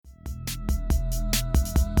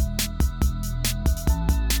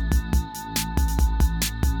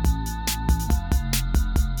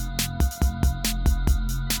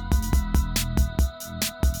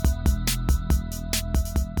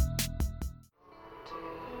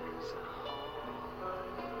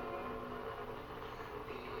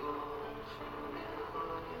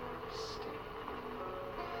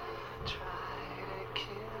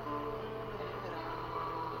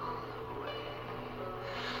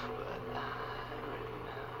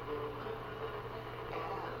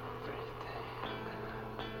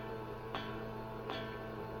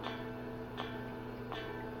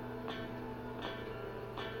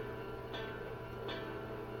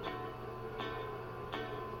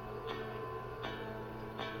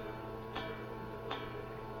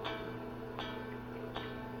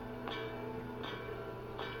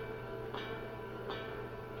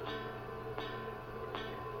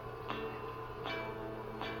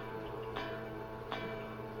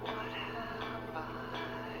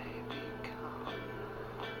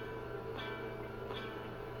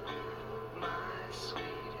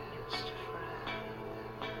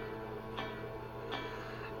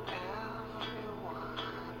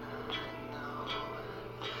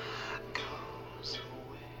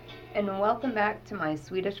and welcome back to my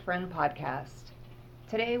Swedish Friend podcast.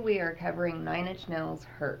 Today we are covering Nine Inch Nails'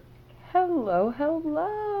 Hurt. Hello.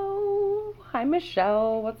 Hi,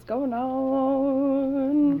 Michelle. What's going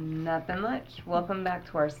on? Nothing much. Welcome back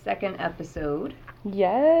to our second episode.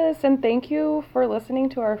 Yes, and thank you for listening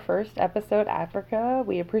to our first episode, Africa.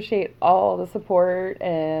 We appreciate all the support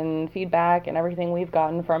and feedback and everything we've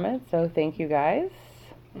gotten from it, so thank you guys.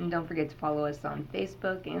 And don't forget to follow us on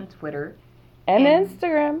Facebook and Twitter. And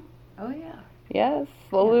Instagram. Oh, yeah. Yes,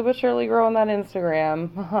 slowly but surely growing that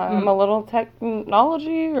Instagram. I'm a little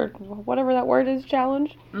technology or whatever that word is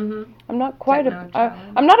challenged. Mm-hmm. I'm not quite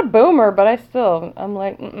I'm not a boomer, but I'm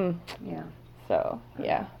like, Yeah. So,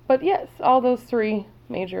 yeah. But yes, all those three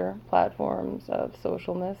major platforms of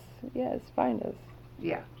socialness, yes, find us.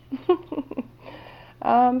 Yeah.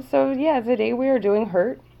 So yeah, today we are doing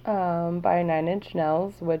Hurt by Nine Inch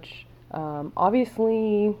Nails, which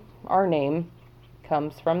obviously our name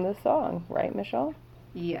comes from the song, right, Michelle?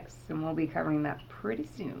 Yes, and we'll be covering that pretty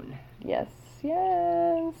soon. Yes.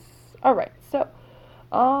 All right, so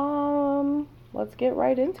let's get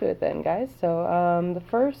right into it then, guys. So the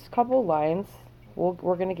first couple lines,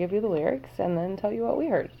 we're going to give you the lyrics and then tell you what we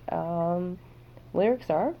heard. Lyrics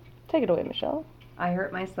are, take it away, Michelle. I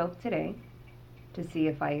hurt myself today to see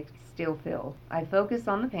if I still feel. I focus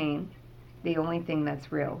on the pain, the only thing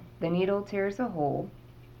that's real. The needle tears a hole,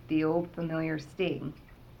 the old familiar sting.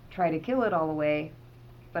 Try to kill it all away,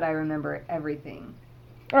 but I remember everything.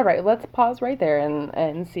 All right, let's pause right there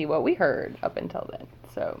and see what we heard up until then.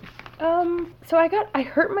 So I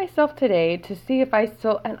hurt myself today to see if I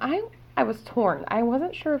still, and I was torn. I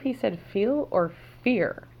wasn't sure if he said feel or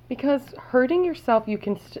fear. Because hurting yourself,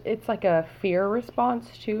 it's like a fear response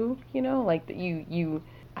too, like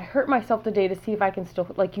I hurt myself today to see if I can still,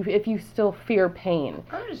 if you still fear pain.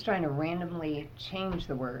 I'm just trying to randomly change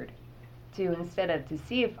the word to, instead of to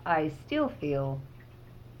see if I still feel,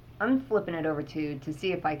 I'm flipping it over to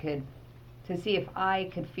see if I could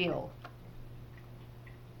feel.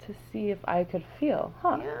 To see if I could feel,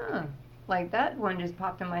 huh? Yeah. Like, that one just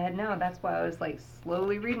popped in my head now. That's why I was,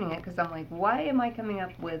 slowly reading it, because I'm like, why am I coming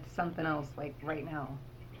up with something else, right now?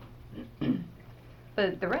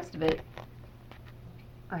 But the rest of it,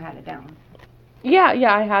 I had it down. Yeah,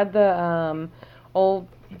 I had the,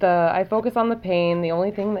 I focus on the pain, the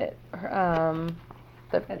only thing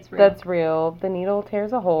that's real. The needle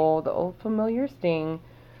tears a hole, the old familiar sting.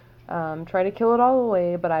 Try to kill it all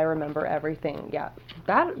away, but I remember everything. Yeah,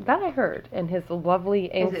 that I heard. And his lovely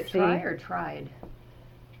angsty... Is it try or tried?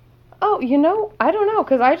 Oh, I don't know,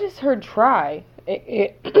 because I just heard try.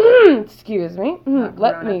 Excuse me.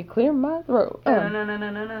 Let me clear my throat. Let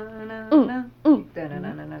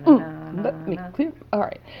me clear... All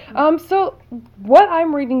right. So what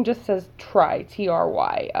I'm reading just says try,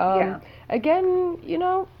 T-R-Y. Yeah. Again,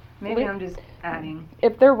 Maybe I'm just adding.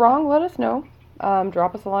 If they're wrong, let us know.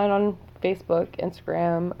 Drop us a line on Facebook,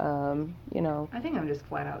 Instagram, I think I'm just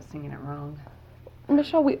flat out singing it wrong.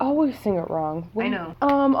 Michelle, we always sing it wrong. I know.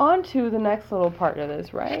 On to the next little part of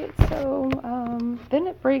this, right? So, then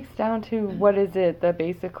it breaks down to, what is it,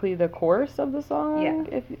 basically the chorus of the song?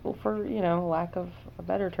 Yeah. For, lack of a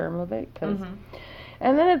better term of it. And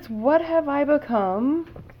then it's, what have I become?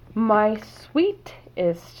 My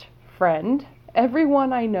sweetest friend.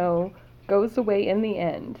 Everyone I know goes away in the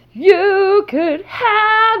end. You could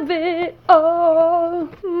have it all,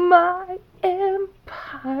 my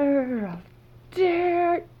empire of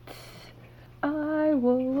dirt. I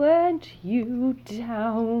will let you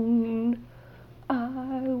down.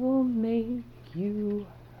 I will make you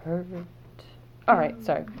hurt. Alright,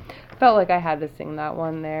 sorry. Felt like I had to sing that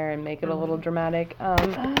one there and make it a little dramatic.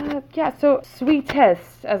 So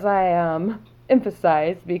sweetest, as I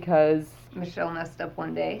emphasized, because Michelle messed up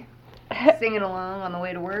one day singing along on the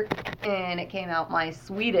way to work, and it came out my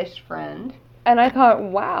Swedish friend. And I thought,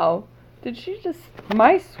 wow, did she just,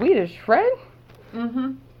 my Swedish friend?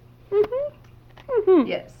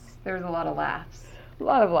 Yes, there was a lot of laughs. A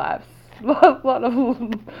lot of laughs. lot of.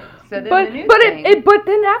 So then But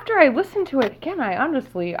then after I listened to it again,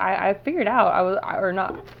 I figured out, I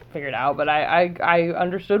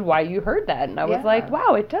understood why you heard that, and I was like,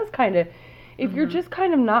 wow, it does kind of, if you're just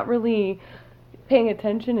kind of not really paying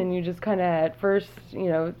attention and you just kind of at first,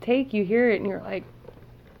 you hear it and you're like,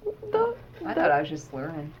 I thought I was just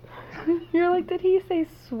slurring. You're like, did he say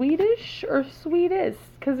Swedish or sweetest?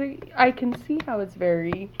 Because I can see how it's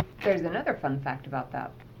very... There's another fun fact about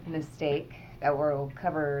that mistake that we'll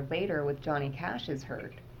cover later with Johnny Cash's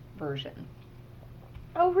Hurt version.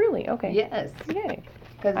 Oh, really? Okay. Yes. Yay.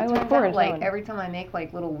 Because it turns out, every time I make,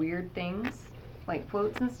 little weird things,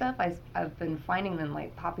 quotes and stuff, I've been finding them,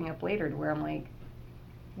 popping up later to where I'm like,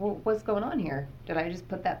 what's going on here? Did I just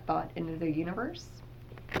put that thought into the universe?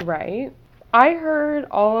 Right. I heard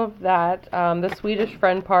all of that. The Swedish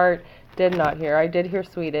friend part did not hear. I did hear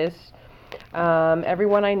Swedish.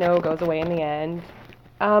 Everyone I know goes away in the end.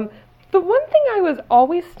 The one thing I was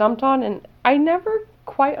always stumped on, and I never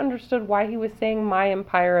quite understood why he was saying my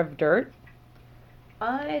empire of dirt.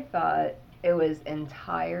 I thought it was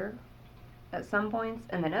entire at some points,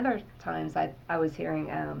 and then other times I was hearing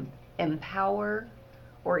empower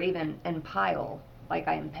or even empile, like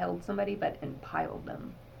I impaled somebody but impiled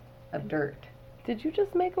them of dirt. Did you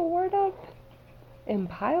just make a word up?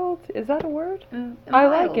 Impiled? Is that a word? I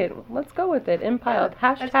Impiled. like it. Let's go with it. Impiled.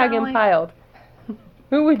 That's Hashtag kinda like- impiled.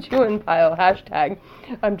 Who would you impile? Hashtag.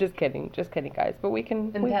 I'm just kidding, guys. But we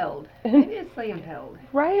can. Impelled. Maybe it's like impelled.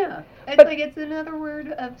 Right? Yeah. It's But- like it's another word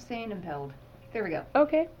of saying impelled. There we go.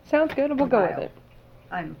 Okay, sounds good. We'll go with Impile. it.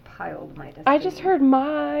 I impiled my destiny. I just heard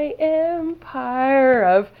my empire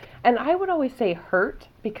of, and I would always say hurt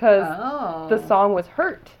because Oh. the song was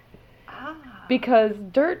hurt. Ah. Because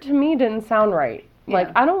dirt to me didn't sound right. Like,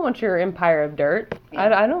 Yeah. I don't want your empire of dirt.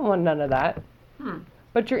 Yeah. I don't want none of that.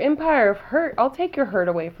 But your empire of hurt, I'll take your hurt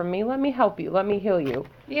away from me. Let me help you. Let me heal you.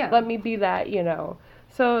 Yeah. Let me be that,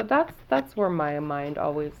 So that's where my mind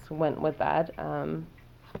always went with that.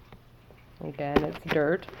 Again, it's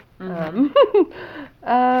dirt.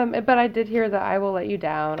 But I did hear that I will let you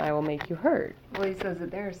down. I will make you hurt. Well, he says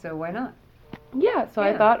it there, so why not? Yeah, so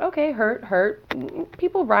I Yeah. thought, okay, hurt.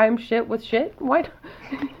 People rhyme shit with shit. Why?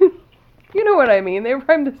 You know what I mean? They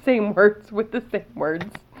rhyme the same words with the same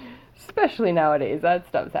words. Especially nowadays, that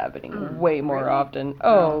stuff's happening way more really? often.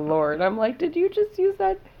 Oh, Lord. I'm like, did you just use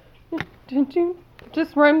that? Did you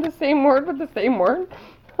just rhyme the same word with the same word?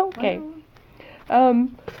 Okay.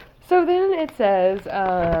 So then it says,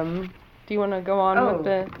 do you want to go on with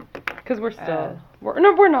the, because we're still,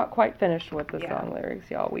 we're not quite finished with the Yeah. song lyrics,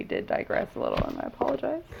 y'all. We did digress a little, and I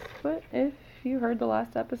apologize. But if you heard the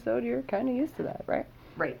last episode, you're kind of used to that, right?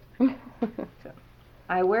 Right. So,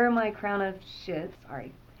 I wear my crown of shit,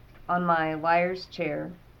 on my liar's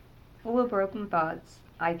chair, full of broken thoughts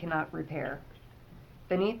I cannot repair.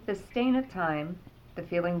 Beneath the stain of time, the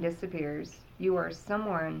feeling disappears. You are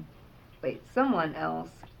someone else.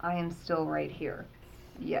 I am still right here.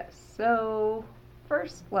 Yes. So,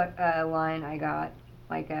 first line I got,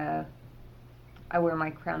 I wear my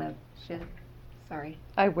crown of shit. Sorry.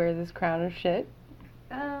 I wear this crown of shit.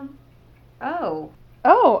 Oh.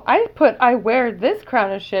 Oh, I wear this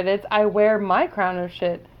crown of shit. It's I wear my crown of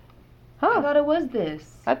shit. Huh. I thought it was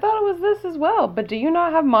this. I thought it was this as well, but do you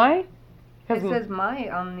not have my? It says my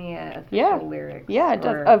on the official lyrics. Yeah, it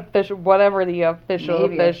does. or Official, whatever the official.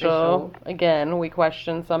 maybe official. Again, we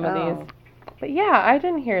question some of Oh. these. But yeah, I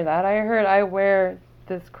didn't hear that. I heard I wear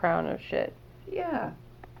this crown of shit Yeah.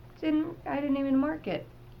 I didn't even mark it.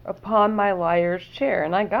 upon my liar's chair,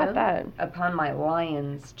 and I got Oh, that. Upon my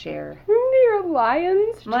lion's chair. Your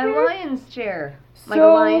lion's My chair? lion's chair. Like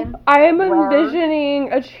So a lion. I am Roar.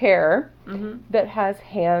 envisioning a chair Mm-hmm. that has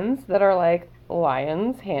hands that are like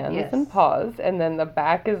lion's hands Yes. and paws, and then the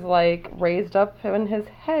back is like raised up and his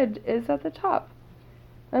head is at the top.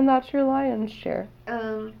 And that's your lion's chair.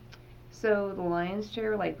 So the lion's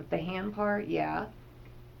chair, like with the hand part, yeah.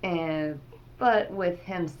 But with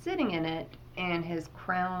him sitting in it and his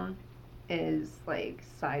crown is like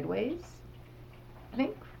sideways. I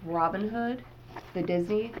think Robin Hood, the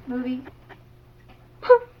Disney movie,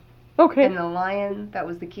 Okay. and the lion that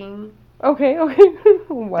was the king. Okay.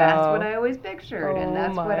 Wow. That's what I always pictured, and Oh,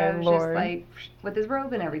 that's what I my was Lord. just like with his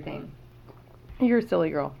robe and everything. You're a silly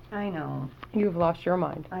girl. I know. You've lost your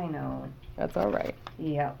mind. I know. That's all right.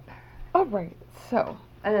 Yep. All right. So,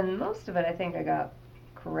 And then most of it I think I got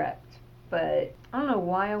correct. But I don't know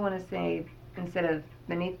why I want to say, instead of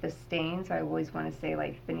beneath the stains, I always want to say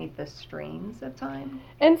like beneath the strains of time.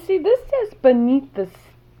 and see, this says beneath the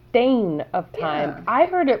stain of time. Yeah. I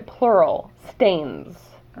heard it plural, stains.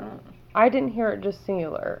 Oh, I didn't hear it just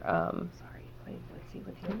singular. sorry. Play footsie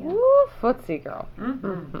with you again. Woo, footsie girl.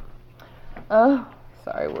 Mm-hmm. Oh,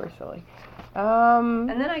 sorry, we're silly. And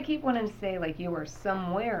then I keep wanting to say like you are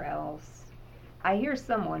somewhere else. I hear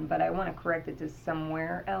someone, but I want to correct it to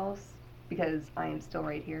somewhere else because I am still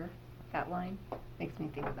right here. That line makes me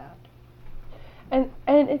think of that. And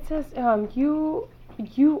it says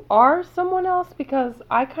you are someone else, because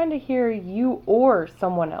I kind of hear you or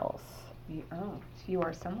someone else. You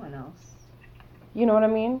are someone else. You know what I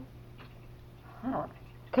mean? Huh.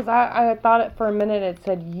 Because I thought it for a minute it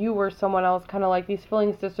said you or someone else, kind of like these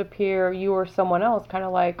feelings disappear, you or someone else, kind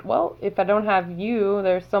of like, well, if I don't have you,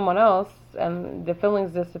 there's someone else, and the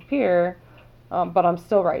feelings disappear, but I'm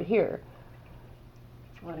still right here.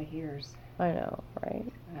 It's a lot of hears. I know, right?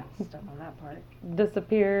 I got stuck on that part.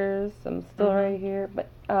 Disappears. I'm still right here. But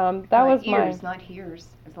that was ears, my... not hears.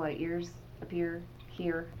 It's like ears appear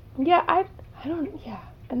here. Yeah, I don't... Yeah.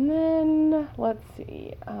 And then, let's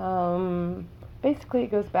see. Basically, it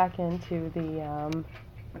goes back into the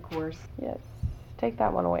chorus. Yes. Take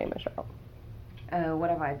that one away, Michelle. What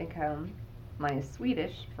have I become? My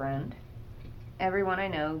Swedish friend. Everyone I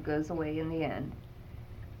know goes away in the end.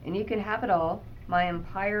 And you can have it all. My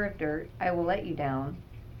empire of dirt. I will let you down.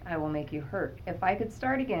 I will make you hurt. If I could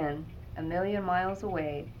start again, 1,000,000 miles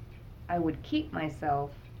away, I would keep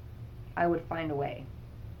myself. I would find a way.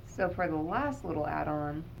 So for the last little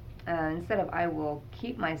add-on, instead of I will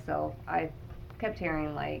keep myself, I kept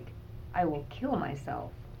hearing like, I will kill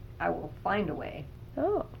myself. I will find a way.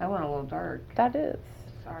 Oh. I went a little dark. That is.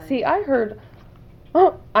 Sorry. See, I heard,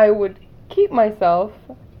 I would keep myself.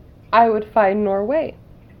 I would find Norway.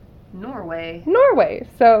 Norway.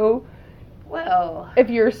 So, well, if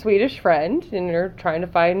you're a Swedish friend and you're trying to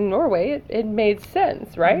find Norway, it made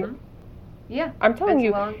sense, right? Mm-hmm. Yeah. I'm telling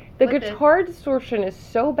you, the guitar distortion is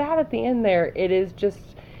so bad at the end there. It is just,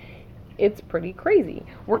 it's pretty crazy.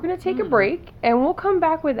 We're going to take a break, and we'll come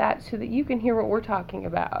back with that so that you can hear what we're talking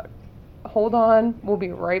about. Hold on. We'll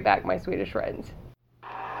be right back, my Swedish friends.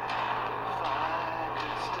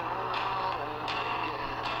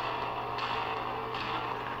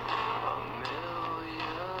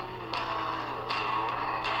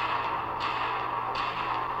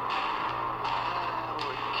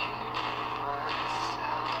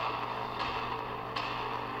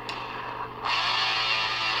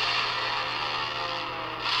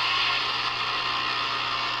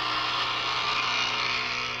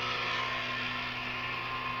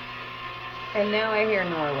 And now I hear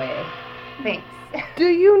Norway. Thanks. Do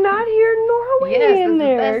you not hear Norway in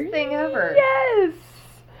there? Yes, it's the best thing ever. Yes.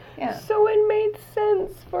 Yeah. So it made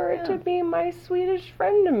sense for it to be my Swedish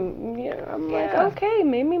friend. I'm like, okay,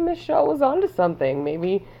 maybe Michelle was onto something.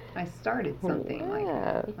 Maybe I started something.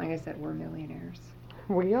 Like I said, we're millionaires.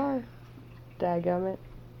 We are. Dadgummit.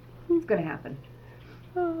 It's gonna happen.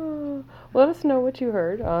 Let us know what you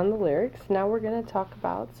heard on the lyrics. Now we're going to talk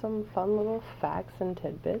about some fun little facts and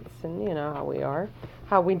tidbits, and you know how we are,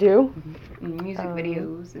 how we do. Music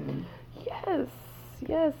videos and...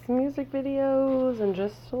 Yes, music videos and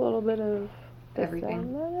just a little bit of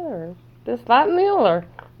everything. This, that, and the other.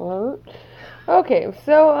 Okay,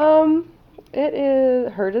 so, it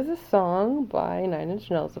is Hurt as a Song by Nine Inch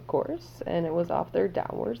Nails, of course, and it was off their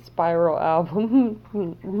Downward Spiral album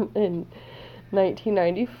in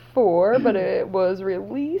 1994, but it was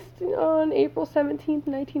released on April 17th,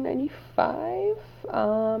 1995,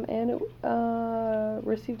 and it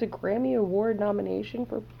received a Grammy Award nomination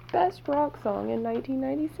for Best Rock Song in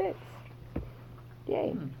 1996.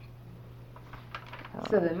 Yay.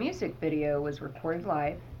 So the music video was recorded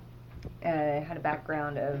live. It had a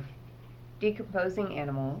background of decomposing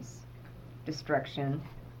animals, destruction,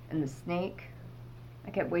 and the snake. I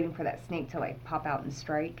kept waiting for that snake to like pop out and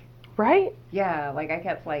strike. Right? Yeah, like I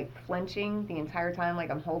kept like flinching the entire time, like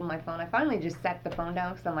I'm holding my phone. I finally just set the phone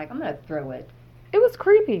down because I'm like, I'm going to throw it. It was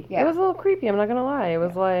creepy. Yeah. It was a little creepy, I'm not going to lie. It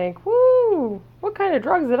was like, woo, what kind of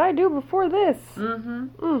drugs did I do before this?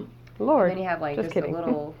 Mm-hmm. Lord. And then you have like just kidding. a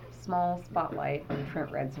little small spotlight on Trent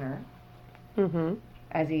Reznor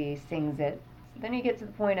as he sings it. Then you get to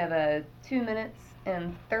the point of 2 minutes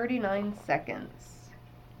and 39 seconds.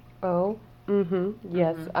 Oh,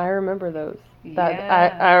 yes, I remember those.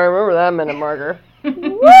 Yeah. I remember that minute marker.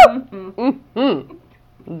 Woo!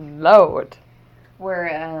 Lord.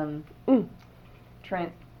 Where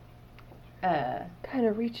Trent kind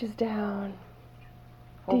of reaches down.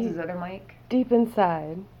 Holds his other mic. Deep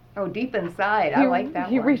inside. Oh, deep inside. I like that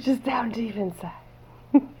one. He reaches down deep inside.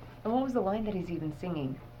 And what was the line that he's even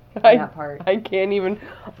singing in that part? I can't even.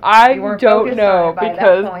 I don't know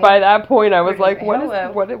because by that point I was like,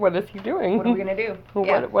 what is he doing? What are we gonna do?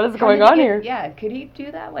 What is going on here? Yeah, could he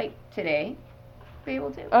do that like today? Be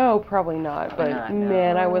able to? Oh, probably not. But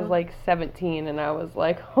man, I was like 17 and I was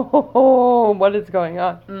like, oh, what is going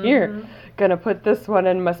on here? Gonna put this one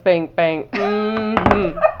in my spank bank.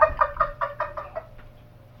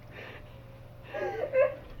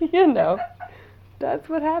 You know, that's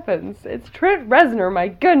what happens. It's Trent Reznor, my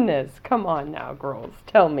goodness. Come on now, girls.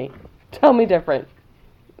 Tell me different.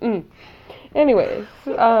 Anyways,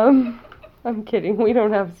 I'm kidding. We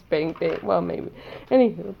don't have spank bait. Well, maybe.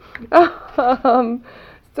 Anywho,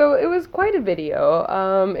 so it was quite a video.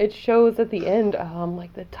 It shows at the end,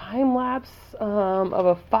 like the time lapse of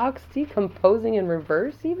a fox decomposing in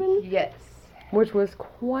reverse, even. Yes. Which was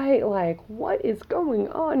quite like, what is going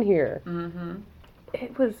on here?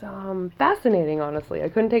 it was fascinating, honestly. I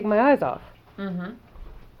couldn't take my eyes off. Mm-hmm.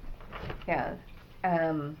 Yeah.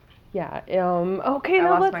 Yeah. Okay, I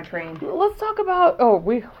now lost my train. let's talk about. Oh,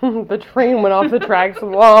 the train went off the tracks a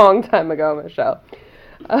long time ago, Michelle.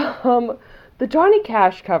 The Johnny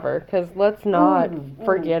Cash cover, because let's not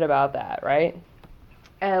forget about that, right?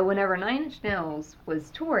 Whenever Nine Inch Nails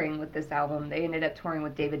was touring with this album, they ended up touring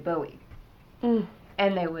with David Bowie. Mm.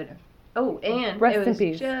 And they would. Oh, and Rest it in was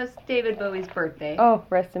peace. just David Bowie's birthday. Oh,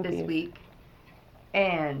 rest in this peace. week.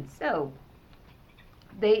 And so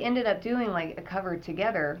they ended up doing like a cover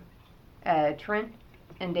together, Trent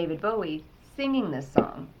and David Bowie singing this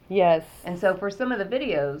song. Yes. And so for some of the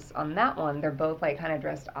videos on that one, they're both like kind of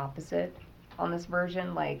dressed opposite on this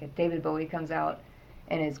version. Like David Bowie comes out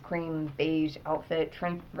in his cream beige outfit.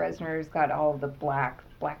 Trent Reznor's got all the black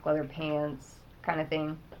leather pants kind of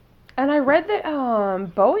thing. And I read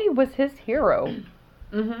that Bowie was his hero.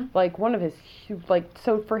 Mm-hmm. Like one of his,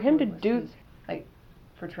 so for him to do, like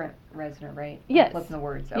for Trent Reznor, right? Yes. I'm flipping the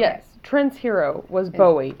words. Okay. Yes, Trent's hero was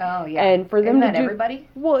Bowie. Oh yeah. And for them Isn't that to do everybody?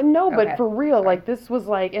 Well, no, but Okay. for real, Sorry. like this was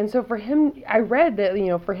like, and so for him, I read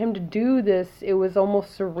that for him to do this, it was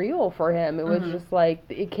almost surreal for him. It was just like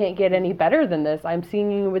it can't get any better than this. I'm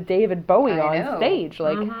singing with David Bowie I on know. stage.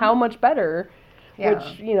 Like how much better? Yeah.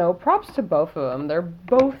 Which props to both of them. They're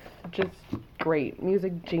both just great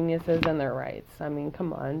music geniuses in their rights. I mean,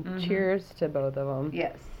 come on, cheers to both of them.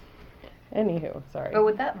 Yes. Anywho, sorry. But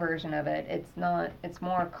with that version of it, it's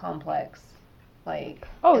more complex, like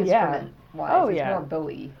Oh, yeah. instrument-wise. Oh, It's yeah. more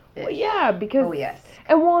Bowie. Well, yeah, because Bowie-esque.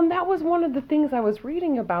 and that was one of the things I was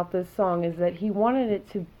reading about this song is that he wanted it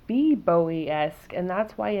to be Bowie-esque, and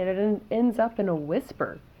that's why it ends up in a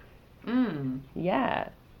whisper. Mm. Yeah,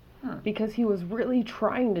 Huh. because he was really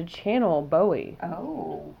trying to channel Bowie.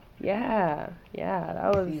 Oh. Yeah,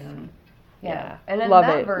 that was. Yeah. And then Love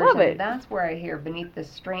that it. version, Love it. that's where I hear beneath the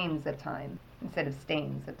strains of time instead of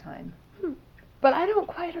stains of time. But I don't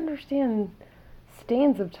quite understand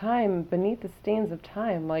stains of time, beneath the stains of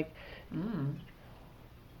time, like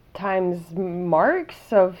times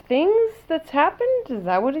marks of things that's happened. Is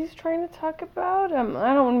that what he's trying to talk about?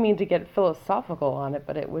 I don't mean to get philosophical on it,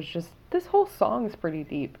 but it was just this whole song is pretty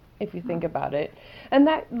deep if you think about it, and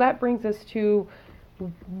that brings us to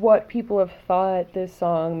what people have thought this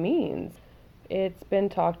song means. It's been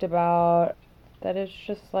talked about that it's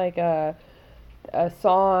just like a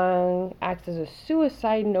song acts as a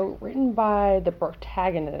suicide note written by the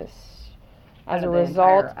protagonist as a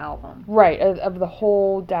result album. Right, of the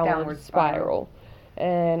whole Downward spiral,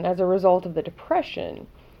 and as a result of the depression,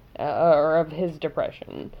 or of his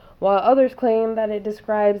depression, while others claim that it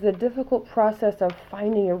describes the difficult process of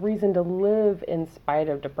finding a reason to live in spite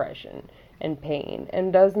of depression and pain,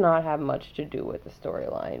 and does not have much to do with the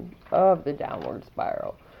storyline of the downward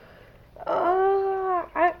spiral.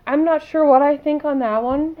 I'm not sure what I think on that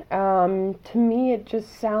one. To me, it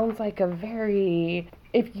just sounds like a very,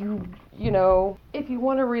 if you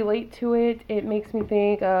want to relate to it, it makes me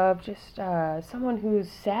think of just someone who's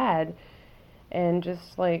sad and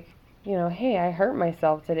just like, hey, I hurt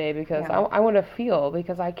myself today because I want to feel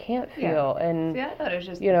because I can't feel. Yeah. And See, I thought it was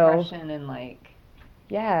just depression and like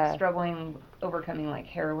struggling, overcoming like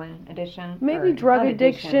heroin addiction. Maybe drug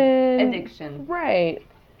addiction. Right.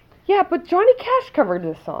 Yeah, but Johnny Cash covered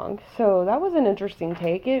this song, so that was an interesting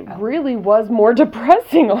take. It really was more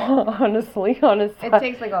depressing, honestly. It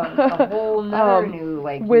takes like a whole nother new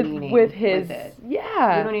like meaning with his with it.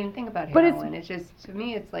 Yeah. You don't even think about heroin. It's just, to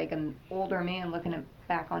me, it's like an older man looking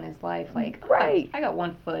back on his life, like, right. I got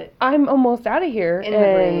one foot. I'm almost out of here in the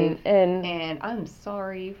grave, and I'm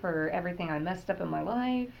sorry for everything I messed up in my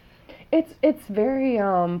life. It's very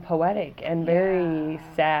poetic and very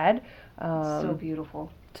sad. So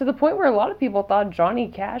beautiful. To the point where a lot of people thought Johnny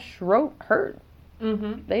Cash wrote Hurt.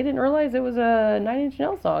 Mm-hmm. They didn't realize it was a Nine Inch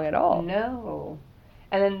Nails song at all. No.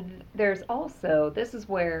 And then there's also, this is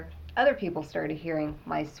where other people started hearing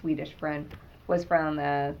My Swedish Friend was from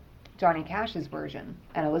Johnny Cash's version.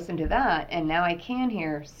 And I listened to that, and now I can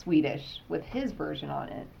hear Swedish with his version on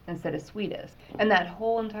it instead of Swedish. And that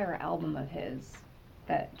whole entire album of his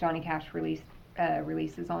that Johnny Cash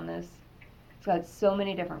releases on this, it's got so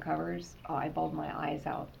many different covers. Oh, I bawled my eyes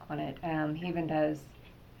out on it. He even does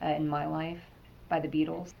In My Life by the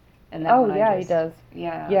Beatles. And that he does.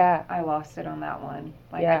 Yeah. I lost it on that one.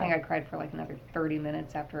 I think I cried for like another 30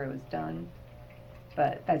 minutes after it was done.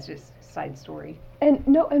 But that's just a side story. And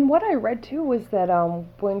what I read too was that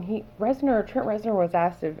when Trent Reznor was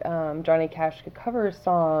asked if Johnny Cash could cover a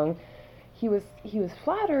song, he was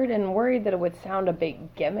flattered and worried that it would sound a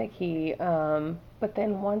bit gimmicky. But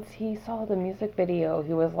then once he saw the music video,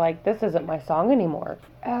 he was like, "This isn't my song anymore."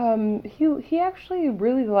 He actually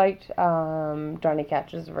really liked Johnny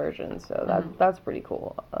Cash's version, so that's pretty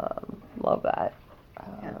cool. Love that.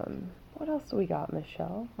 What else do we got,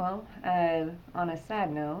 Michelle? Well, on a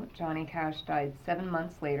sad note, Johnny Cash died 7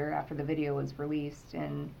 months later after the video was released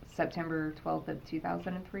in September 12th of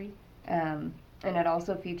 2003. And it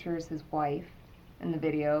also features his wife in the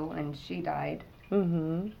video, and she died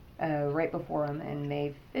right before him in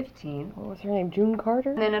May 15th. What was her name? June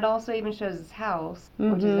Carter? And then it also even shows his house,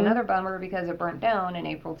 which is another bummer because it burnt down in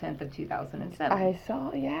April 10th of 2007. I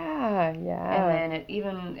saw, yeah. And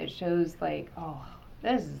then it shows like, oh,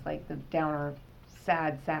 this is like the downer,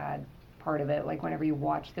 sad part of it. Like whenever you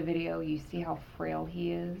watch the video, you see how frail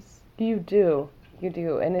he is. You do.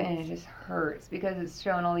 And it just hurts because it's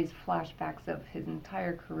showing all these flashbacks of his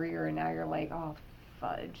entire career, and now you're like, oh,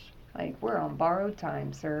 fudge. Like, we're on borrowed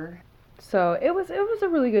time, sir. So it was a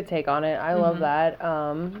really good take on it. I love that.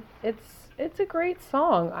 It's a great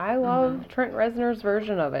song. I love Trent Reznor's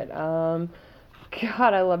version of it.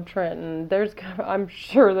 God, I love Trent, and I'm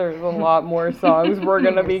sure there's a lot more songs we're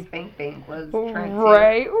gonna be. Spank Bank was Trent,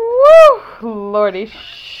 right? Woo, Lordy,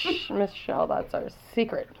 shh, Michelle, that's our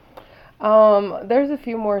secret. There's a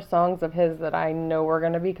few more songs of his that I know we're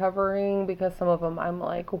gonna be covering because some of them I'm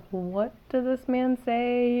like, what did this man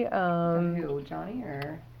say? Who, Johnny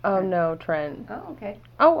or? No, Trent. Oh, okay.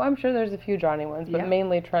 Oh, I'm sure there's a few Johnny ones, but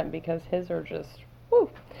mainly Trent because his are just woo.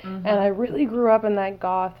 And I really grew up in that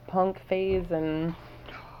goth punk phase, and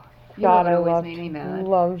God, I loved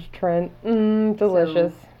Trent.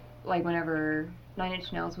 Delicious. So, like whenever Nine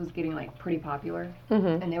Inch Nails was getting like pretty popular,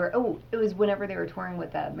 and it was whenever they were touring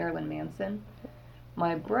with Marilyn Manson.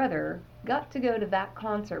 My brother got to go to that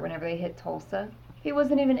concert whenever they hit Tulsa. He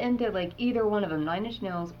wasn't even into like either one of them, Nine Inch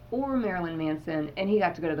Nails or Marilyn Manson, and he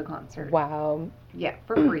got to go to the concert. Wow. Yeah,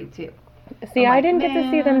 for free too. See, I didn't get to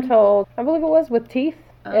see them till I believe it was with Teeth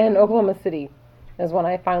in Oklahoma City, is when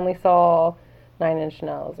I finally saw Nine Inch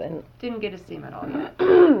Nails, and didn't get to see him at all yet.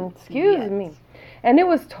 Excuse me. And it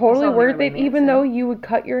was totally worth it, even though you would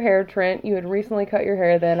cut your hair, Trent. You had recently cut your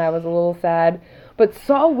hair then. I was a little sad. But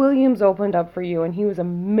Saul Williams opened up for you, and he was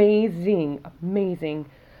amazing.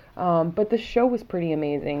 But the show was pretty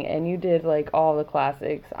amazing, and you did, like, all the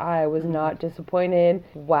classics. I was not disappointed.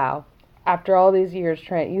 Wow. After all these years,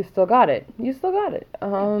 Trent, you still got it.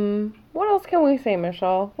 What else can we say,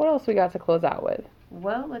 Michelle? What else we got to close out with?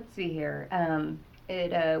 Well, let's see here.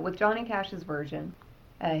 With Johnny Cash's version,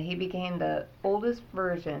 he became the oldest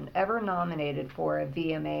version ever nominated for a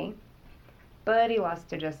VMA, but he lost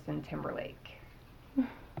to Justin Timberlake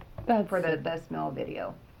for the Best Male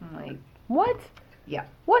Video. I'm like, what? Yeah.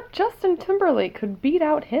 What Justin Timberlake could beat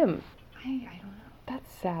out him? I don't know.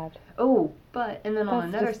 That's sad. Oh, and then on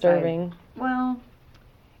another disturbing. Side, well,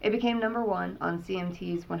 it became number 1 on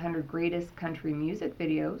CMT's 100 Greatest Country Music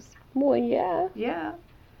Videos. Well, yeah. Yeah.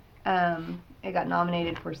 It got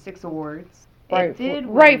nominated for 6 awards.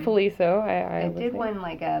 Rightfully so. It did win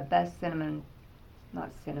like a best cinematography.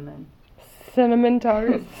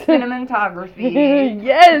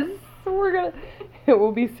 Yes, it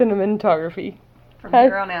will be cinematography from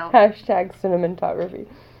here on out. Hashtag cinematography.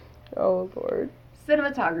 Oh Lord.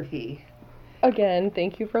 Cinematography. Again,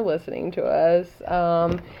 thank you for listening to us.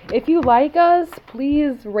 If you like us,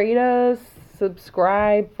 please rate us,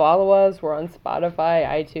 subscribe, follow us. We're on Spotify,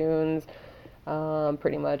 iTunes,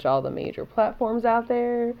 pretty much all the major platforms out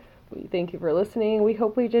there. We thank you for listening. We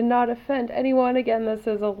hope we did not offend anyone. Again, this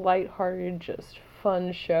is a lighthearted, just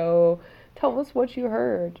fun show. Tell us what you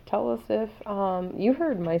heard. Tell us if you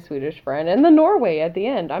heard My Swedish Friend and the Norway at the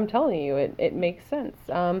end. I'm telling you, it makes sense.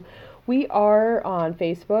 We are on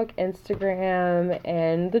Facebook, Instagram,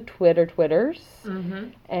 and the Twitters.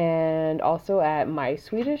 And also at My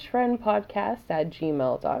Swedish Friend Podcast at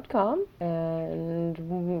gmail.com.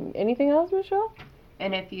 And anything else, Michelle?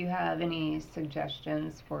 And if you have any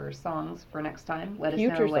suggestions for songs for next time, let us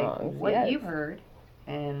know what you heard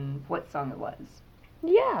and what song it was.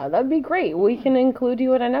 Yeah, that'd be great. We can include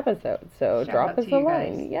you in an episode, so drop us a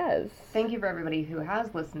line. Yes. Thank you for everybody who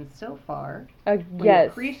has listened so far. We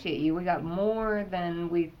appreciate you. We got more than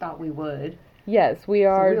we thought we would. Yes, we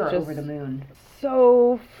are just over the moon.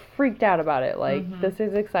 So freaked out about it. This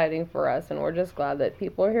is exciting for us, and we're just glad that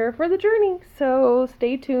people are here for the journey. So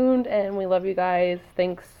stay tuned, and we love you guys.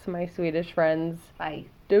 Thanks, my Swedish friends. Bye.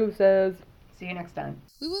 Deuces. See you next time.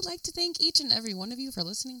 We would like to thank each and every one of you for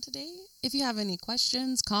listening today. If you have any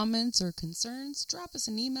questions, comments, or concerns, drop us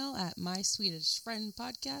an email at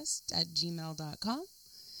myswedishfriendpodcast@gmail.com.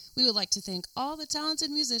 We would like to thank all the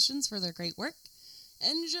talented musicians for their great work.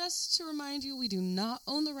 And just to remind you, we do not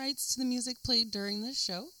own the rights to the music played during this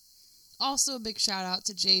show. Also, a big shout out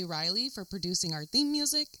to Jay Riley for producing our theme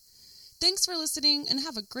music. Thanks for listening and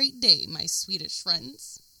have a great day, my Swedish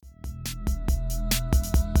friends.